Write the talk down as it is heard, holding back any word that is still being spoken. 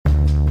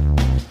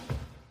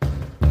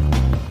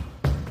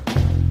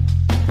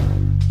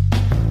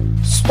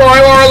Spoiler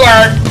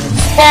alert!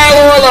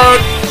 Spoiler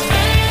alert!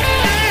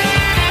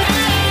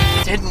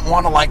 Didn't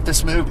want to like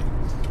this movie,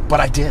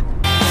 but I did.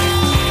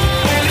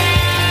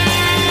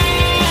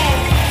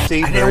 I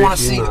didn't want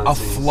to see a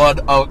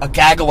flood, a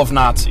gaggle of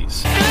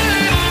Nazis.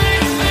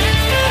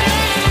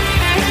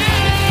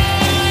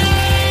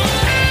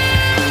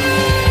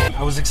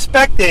 I was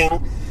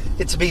expecting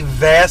it to be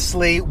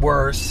vastly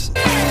worse.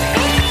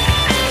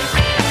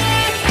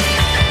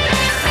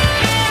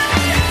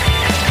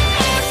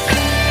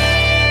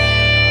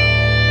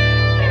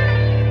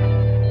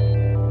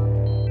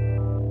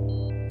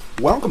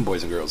 Welcome,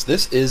 boys and girls.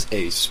 This is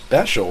a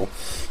special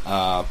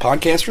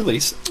podcast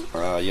release.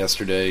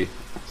 Yesterday,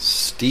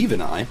 Steve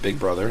and I, Big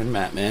Brother and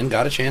Matt Man,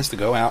 got a chance to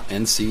go out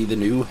and see the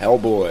new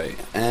Hellboy.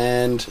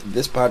 And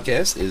this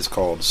podcast is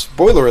called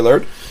Spoiler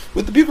Alert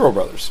with the Bugler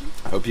Brothers.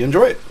 I hope you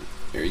enjoy it.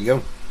 Here you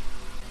go.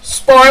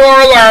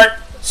 Spoiler alert!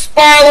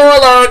 Spoiler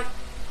alert!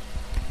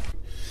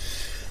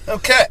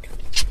 Okay,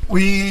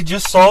 we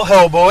just saw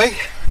Hellboy.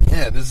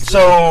 Yeah, this is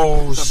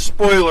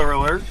spoiler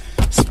alert.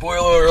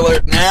 Spoiler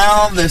alert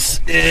now.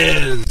 This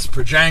is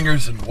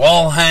Projangers and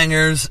Wall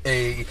Hangers,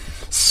 a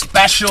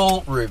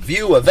special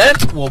review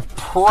event. We'll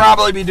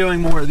probably be doing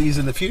more of these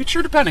in the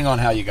future, depending on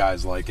how you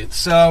guys like it.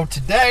 So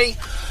today,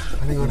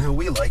 Depending on how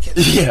we like it.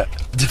 yeah.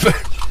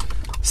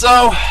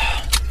 So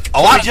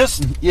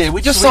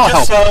we just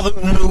saw the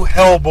new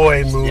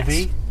Hellboy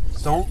movie.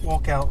 Yes. Don't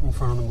walk out in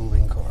front of the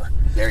moving car.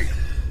 There you go.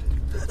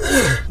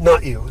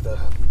 Not you, the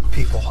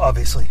people,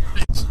 obviously.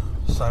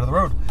 Side of the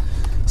road.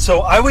 So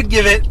I would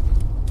give it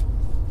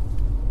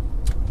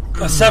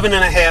a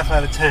 7.5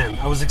 out of 10.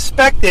 I was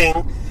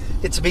expecting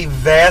it to be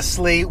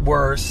vastly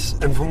worse,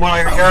 and from what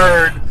I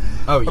heard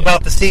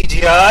about the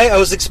CGI, I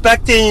was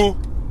expecting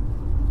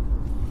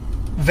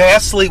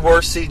vastly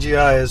worse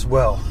CGI as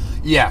well.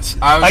 Yes,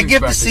 I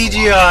give the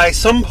CGI,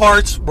 some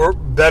parts were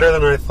better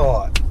than I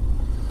thought.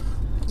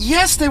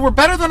 Yes, they were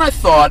better than I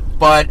thought,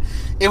 but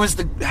it was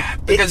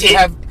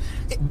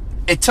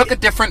it took a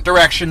different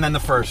direction than the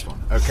first one,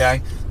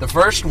 okay? The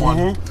first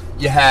one,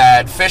 you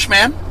had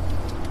Fishman,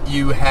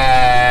 you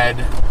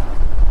had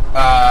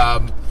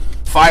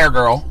Fire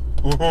Girl,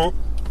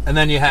 and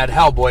then you had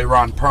Hellboy,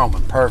 Ron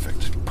Perlman.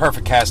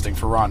 Perfect casting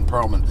for Ron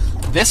Perlman.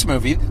 This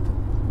movie,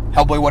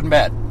 Hellboy wasn't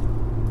bad.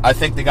 I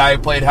think the guy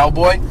who played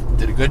Hellboy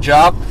did a good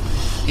job.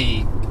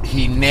 He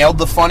nailed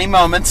the funny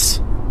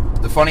moments,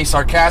 the funny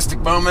sarcastic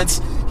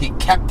moments. He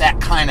kept that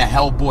kind of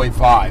Hellboy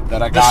vibe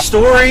that I got. The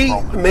story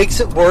makes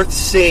it worth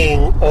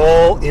seeing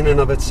all in and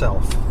of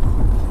itself.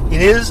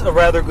 It is a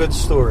rather good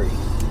story.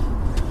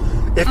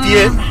 If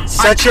you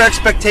set your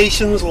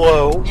expectations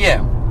low.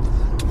 Yeah.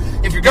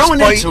 If you're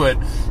going into it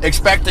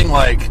expecting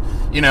like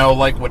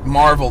what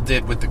Marvel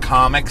did with the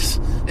comics,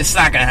 it's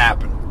not going to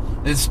happen.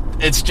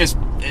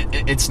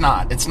 It's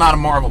not a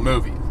Marvel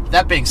movie.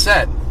 That being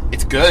said,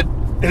 it's good.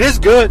 It is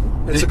good.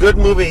 It's a good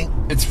movie.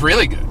 It's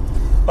really good.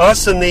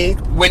 Us and the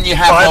when you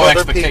have 5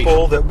 other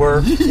people that were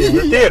in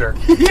the theater.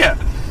 Yeah.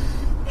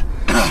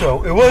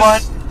 So it was.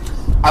 But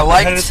I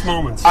liked it had its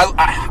moments.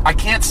 I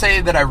can't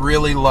say that I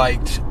really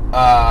liked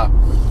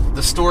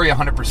the story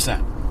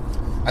 100%.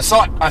 I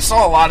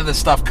saw a lot of this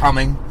stuff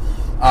coming,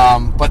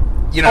 but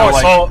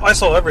I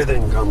saw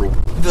everything coming.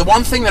 The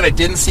one thing that I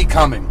didn't see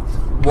coming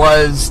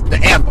was the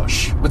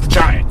ambush with the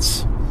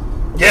giants.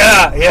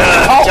 Yeah,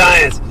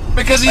 giants.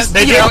 Because it's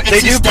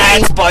his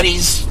dad's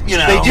buddies.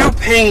 They do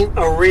paint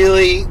a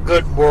really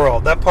good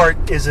world. That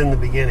part is in the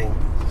beginning.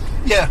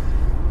 Yeah.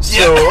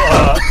 So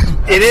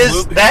it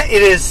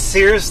is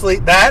seriously,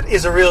 that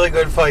is a really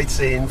good fight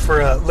scene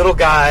for a little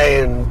guy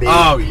and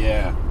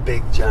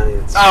big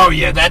giants. Oh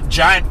yeah, that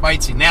giant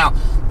fight scene. Now,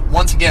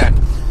 once again,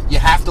 you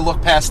have to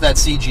look past that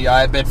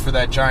CGI a bit for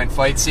that giant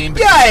fight scene.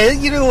 Yeah,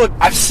 look.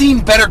 I've seen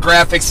better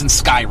graphics in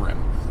Skyrim.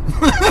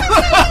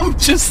 I'm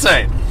just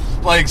saying.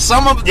 Like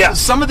some of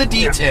the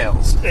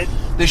details,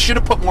 they should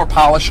have put more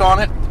polish on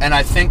it, and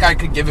I think I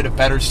could give it a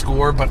better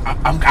score. But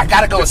I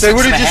gotta go with 6.5. They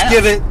would have just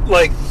given it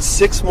like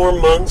 6 more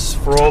months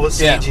for all the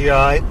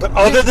CGI. Yeah. But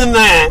other than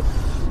that,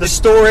 the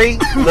story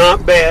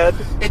not bad.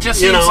 It just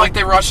seems like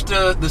they rushed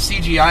the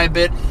CGI a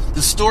bit.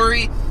 The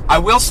story, I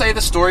will say,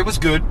 the story was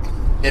good.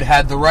 It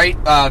had the right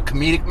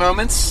comedic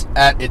moments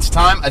at its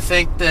time. I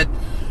think that.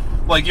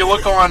 Like, you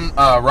look on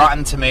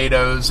Rotten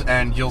Tomatoes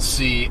and you'll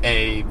see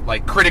a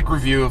critic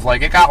review of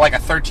it got a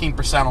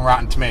 13% on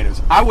Rotten Tomatoes.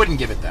 I wouldn't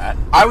give it that.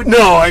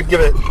 I'd give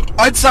it.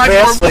 I'd side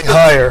more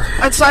higher.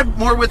 I'd side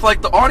more with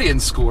the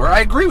audience score. I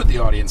agree with the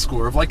audience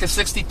score of a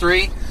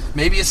 63,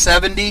 maybe a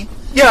 70.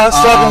 Yeah,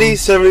 70,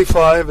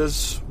 75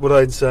 is what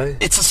I'd say.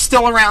 It's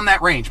still around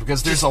that range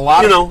because there's a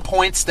lot of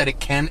points that it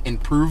can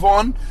improve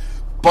on.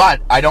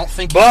 But I don't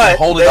think you can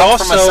hold it up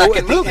from a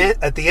second movie.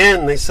 At the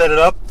end, they set it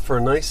up for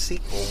a nice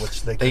sequel,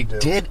 which they could do. They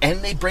did,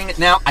 and they bring it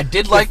now. I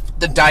did like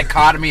the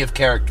dichotomy of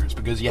characters,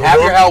 because you have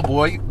your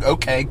Hellboy,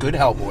 okay, good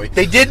Hellboy.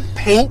 They did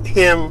paint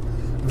him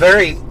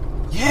very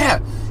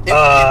it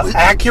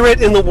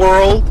accurate in the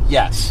world.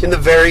 Yes. In the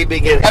very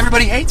beginning.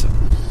 Everybody hates him.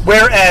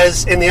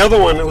 Whereas in the other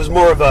one, it was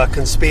more of a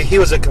he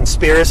was a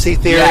conspiracy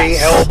theory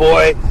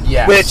Hellboy,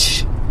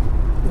 which,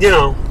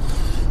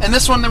 And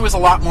this one, there was a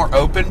lot more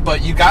open,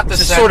 but you got the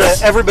sense... sort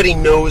of everybody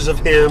knows of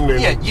him.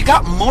 And yeah, you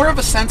got more of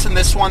a sense in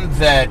this one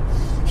that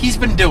he's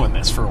been doing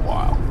this for a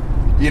while.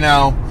 You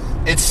know,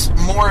 it's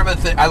more of a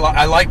thing.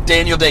 I like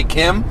Daniel Day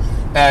Kim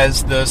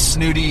as the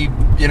snooty,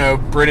 you know,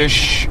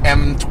 British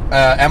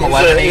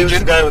M11 agent. He was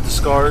the guy with the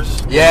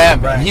scars. Yeah,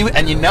 right.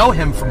 And you know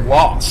him from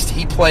Lost.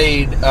 He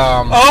played... oh, yeah!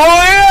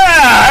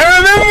 I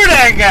remember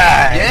that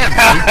guy!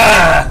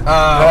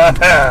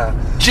 Yeah,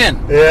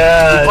 Jin.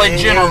 Yeah. He played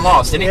Jin on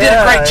Lost, and he did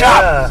a great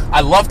job. Yeah.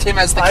 I loved him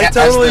as the... I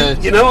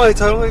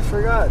totally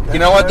forgot. You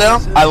know what, though?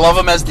 I love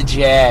him as the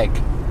Jag.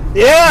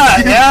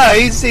 Yeah,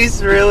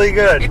 he's really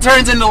good. He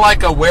turns into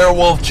like a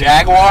werewolf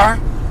jaguar,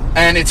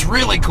 and it's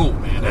really cool,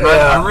 man. And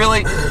I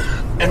really...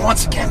 And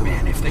once again,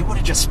 man, if they would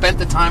have just spent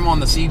the time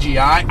on the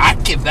CGI,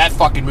 I'd give that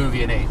fucking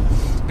movie an 8.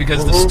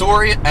 Because the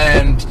story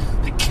and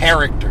the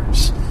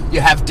characters...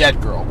 You have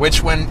Dead Girl,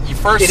 which when you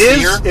first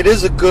see her... It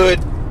is a good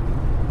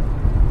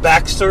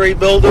backstory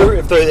builder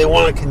if they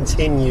want to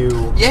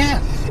continue.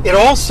 Yeah. It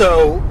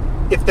also,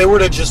 if they were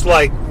to just,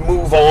 like,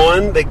 move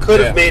on, they could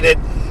have made it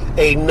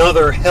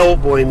another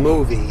Hellboy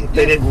movie. If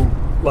they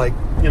didn't, like,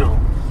 you know...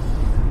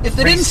 If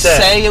they didn't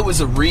say it was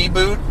a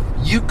reboot,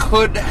 you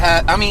could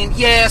have... I mean,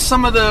 yeah,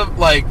 some of the,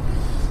 like...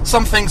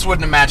 Some things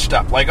wouldn't have matched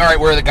up. Like, all right,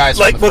 where are the guys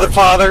like, from the where the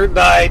father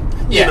died,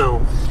 you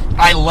know...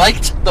 I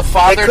liked the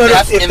father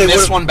death in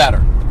this one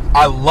better.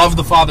 I love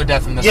the father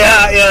death in this one.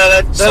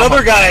 Yeah, that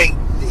other guy,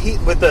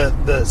 with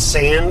the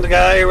sand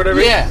guy or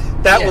whatever.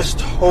 That was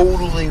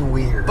totally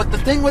weird. But the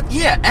thing with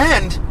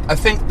and I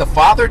think the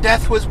father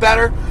death was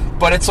better,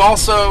 but it's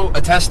also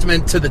a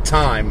testament to the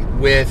time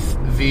with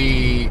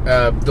the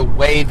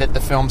way that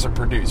the films are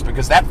produced,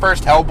 because that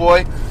first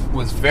Hellboy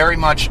was very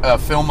much a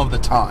film of the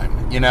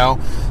time. You know,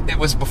 it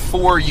was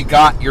before you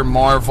got your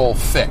Marvel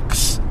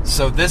fix.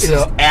 So this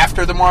is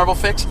after the Marvel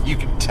fix. You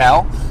can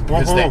tell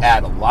because they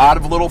add a lot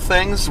of little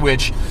things,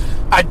 which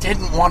I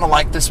didn't want to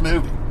like this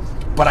movie,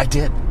 but I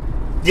did.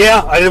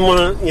 Yeah, I didn't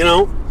want to, you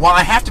know. While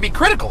I have to be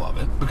critical of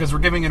it because we're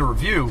giving it a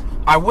review,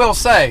 I will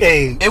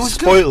say it was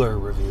spoiler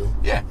review.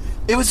 Yeah,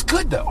 it was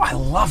good though. I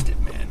loved it,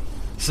 man.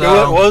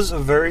 So it was a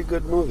very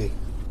good movie.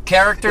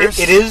 Characters,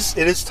 it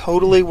is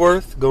totally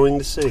worth going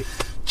to see.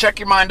 Check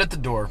your mind at the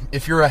door.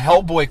 If you're a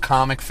Hellboy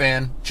comic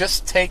fan,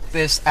 just take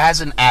this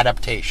as an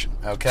adaptation,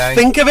 okay?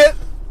 Think of it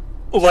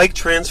like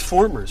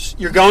Transformers.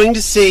 You're going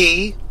to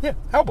see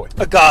Hellboy.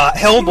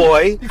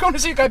 Hellboy. You're going to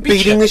see a guy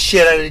beating the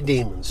shit out of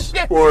demons.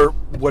 Yeah. Or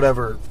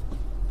whatever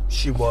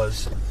she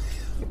was.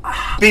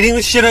 Beating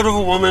the shit out of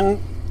a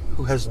woman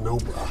who has no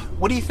bra.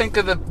 What do you think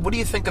of the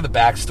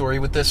backstory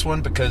with this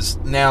one? Because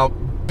now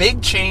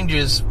big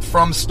changes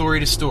from story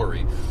to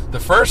story. The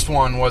first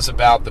one was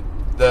about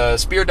the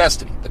Spear of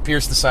Destiny that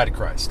pierced the side of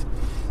Christ.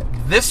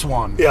 This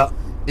one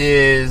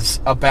is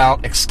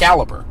about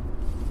Excalibur.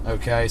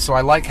 Okay, so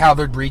I like how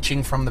they're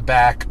reaching from the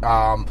back.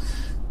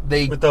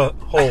 With the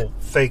whole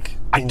fake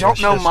English I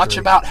don't know much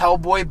history about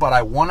Hellboy, but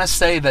I want to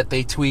say that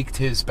they tweaked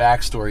his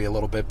backstory a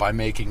little bit by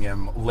making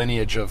him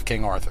lineage of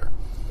King Arthur.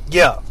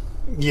 Yeah.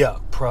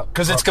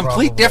 Because it's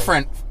completely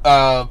different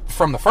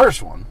from the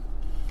first one.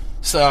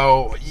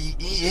 So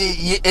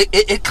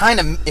it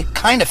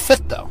kind of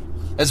fit though,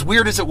 as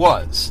weird as it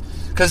was.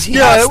 Because he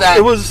has that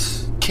it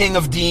was king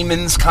of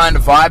demons kind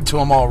of vibe to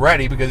him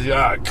already, because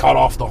cut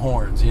off the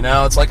horns, you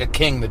know? It's like a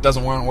king that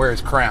doesn't want to wear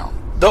his crown.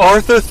 The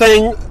Arthur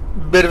thing,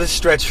 bit of a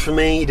stretch for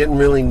me. You didn't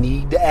really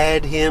need to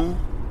add him.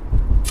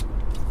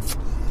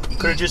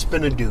 Could have just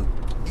been a dude.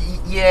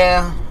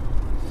 Yeah.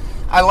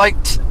 I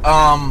liked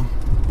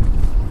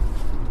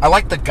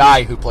the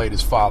guy who played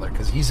his father,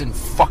 because he's in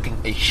fucking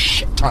a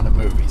shit ton of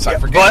movies. I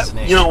forget his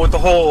name. You know, with the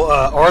whole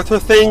Arthur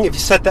thing, if you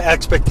set the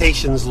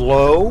expectations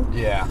low,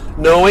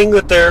 knowing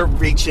that they're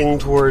reaching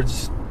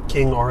towards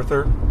King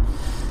Arthur.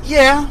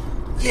 Yeah.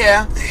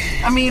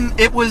 I mean,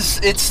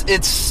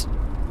 it's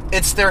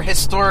their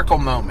historical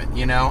moment,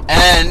 you know?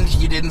 And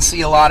you didn't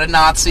see a lot of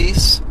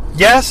Nazis.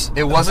 Yes.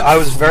 It wasn't. I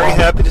was very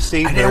happy to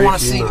see. I didn't want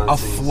to see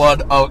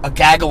a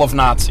gaggle of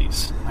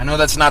Nazis. I know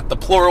that's not the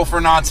plural for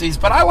Nazis,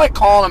 but I like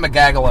calling them a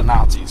gaggle of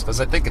Nazis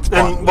because I think it's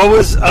fun. And what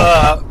was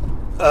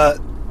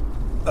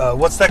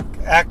what's that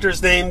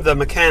actor's name? The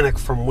mechanic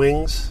from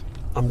Wings.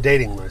 I'm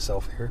dating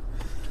myself here.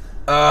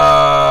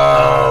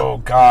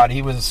 Oh God,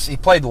 he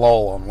played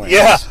Lowell on Wings.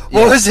 Yeah.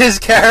 What was his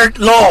character?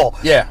 Lowell.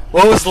 Yeah.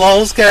 What was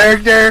Lowell's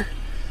character?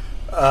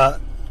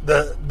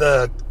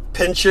 The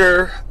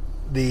pincher.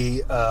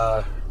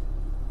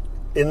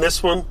 In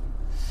this one,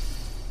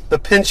 the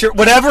pincher,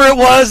 whatever it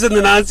was in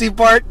the Nazi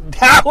part,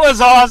 that was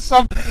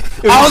awesome.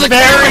 It was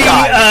very.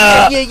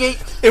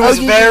 It was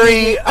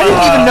very. I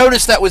didn't even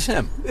notice that was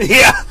him.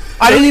 Yeah.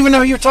 I didn't even know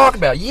who you were talking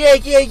about.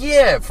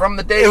 Yeah. From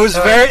the day it was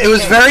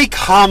very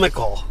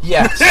comical.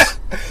 Yes.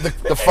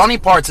 The funny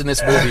parts in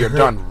this movie are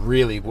done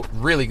really,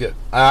 really good.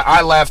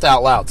 I laughed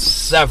out loud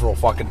several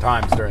fucking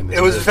times during this.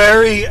 It was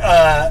very.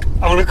 I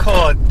want to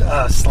call it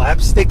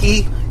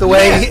slapsticky the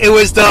way it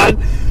was done.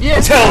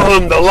 Yeah. Tell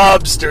him the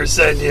lobster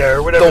sent you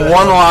or whatever. The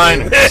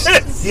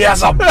one-liners. He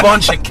has a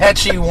bunch of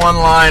catchy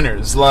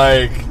one-liners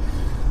like.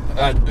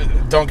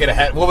 Don't get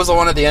ahead. What was the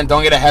one at the end?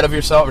 Don't get ahead of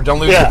yourself, or don't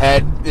lose your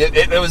head.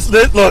 It was.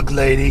 Look,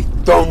 lady,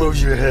 don't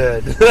lose your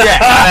head.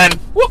 Yeah, and then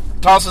whoop,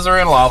 tosses her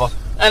in lava,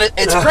 and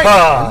it's great.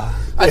 Man.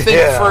 I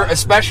think for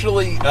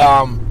especially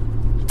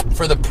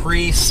for the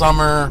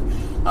pre-summer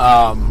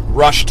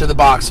rush to the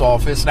box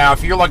office. Now,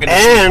 if you're looking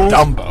at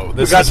Dumbo,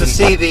 we got to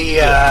see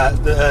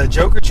the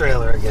Joker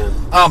trailer again.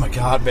 Oh my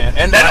god, man!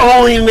 And that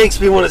only makes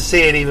me want to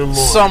see it even more.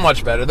 So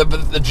much better.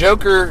 The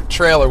Joker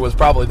trailer was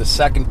probably the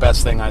second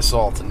best thing I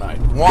saw tonight.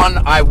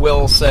 One, I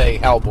will say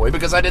Hellboy,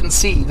 because I didn't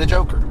see the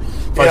Joker.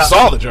 If I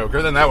saw the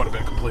Joker, then that would have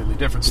been a completely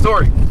different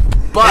story.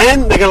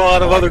 And they got a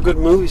lot of other good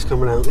movies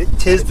coming out.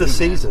 Tis the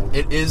season.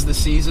 It is the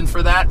season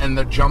for that, and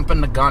they're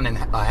jumping the gun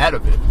ahead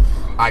of it.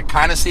 I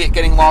kind of see it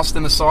getting lost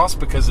in the sauce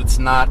because it's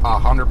not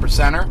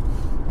 100%er,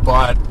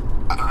 but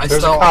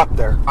there's a cop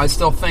there. I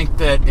still think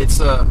that it's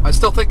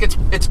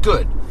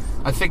good.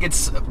 I think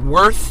it's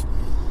worth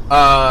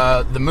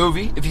the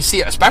movie if you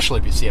see it, especially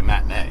if you see a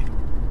matinee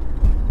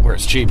where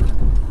it's cheaper.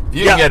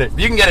 You can get it.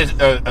 You can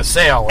get a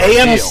sale. Or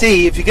AMC. A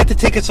deal. If you get the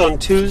tickets on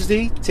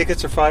Tuesday,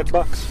 tickets are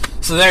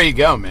 $5. So there you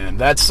go, man.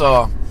 That's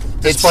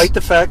despite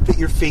the fact that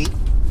your feet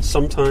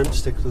sometimes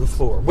stick to the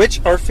floor, which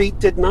our feet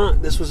did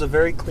not. This was a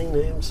very clean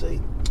AMC.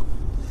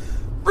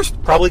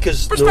 Probably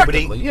because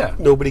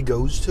nobody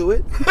goes to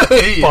it.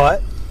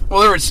 But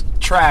well, there was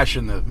trash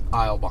in the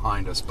aisle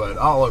behind us, but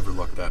I'll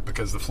overlook that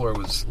because the floor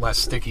was less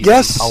sticky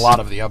than a lot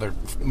of the other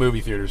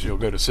movie theaters you'll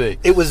go to see.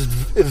 It was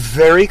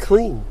very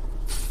clean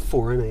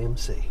for an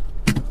AMC.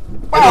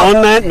 And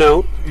on that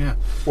note,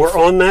 we're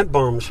on that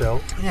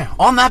bombshell. Yeah,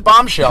 on that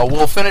bombshell,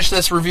 we'll finish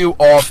this review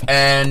off,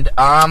 and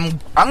I'm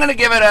gonna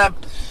give it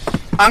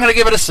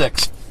a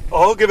 6.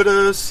 I'll give it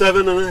a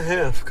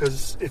 7.5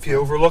 because if you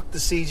overlook the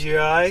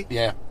CGI,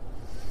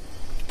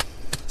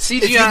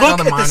 CGI. If you look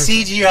at the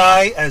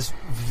CGI as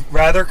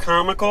rather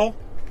comical,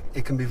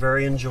 it can be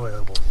very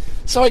enjoyable.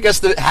 So I guess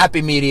the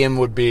happy medium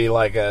would be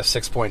like a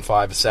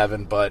 6.5,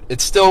 7, but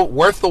it's still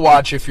worth the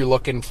watch if you're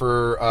looking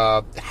for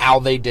how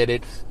they did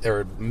it. There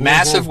are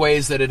massive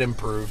ways that it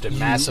improved and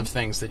massive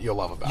things that you'll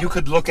love about it. You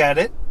could look at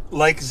it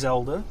like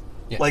Zelda,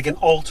 like an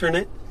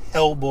alternate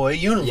Hellboy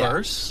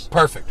universe. Yeah.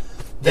 Perfect.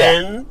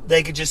 Then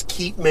they could just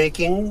keep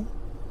making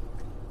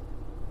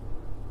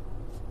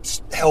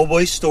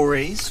Hellboy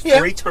stories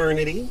for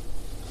eternity.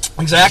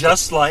 Exactly.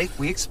 Just like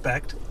we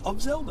expect of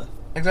Zelda.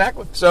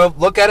 Exactly. So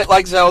look at it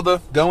like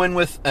Zelda. Go in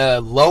with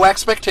low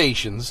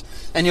expectations,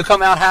 and you'll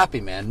come out happy,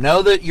 man.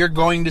 Know that you're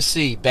going to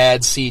see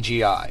bad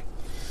CGI.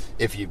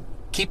 If you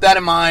keep that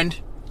in mind,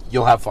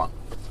 you'll have fun.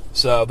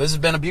 So this has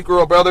been a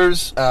Bucaro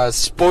Brothers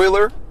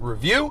spoiler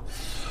review.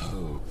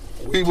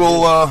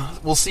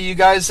 We'll see you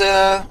guys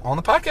on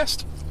the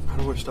podcast. How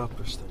do I stop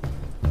this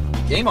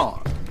thing? Game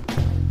on.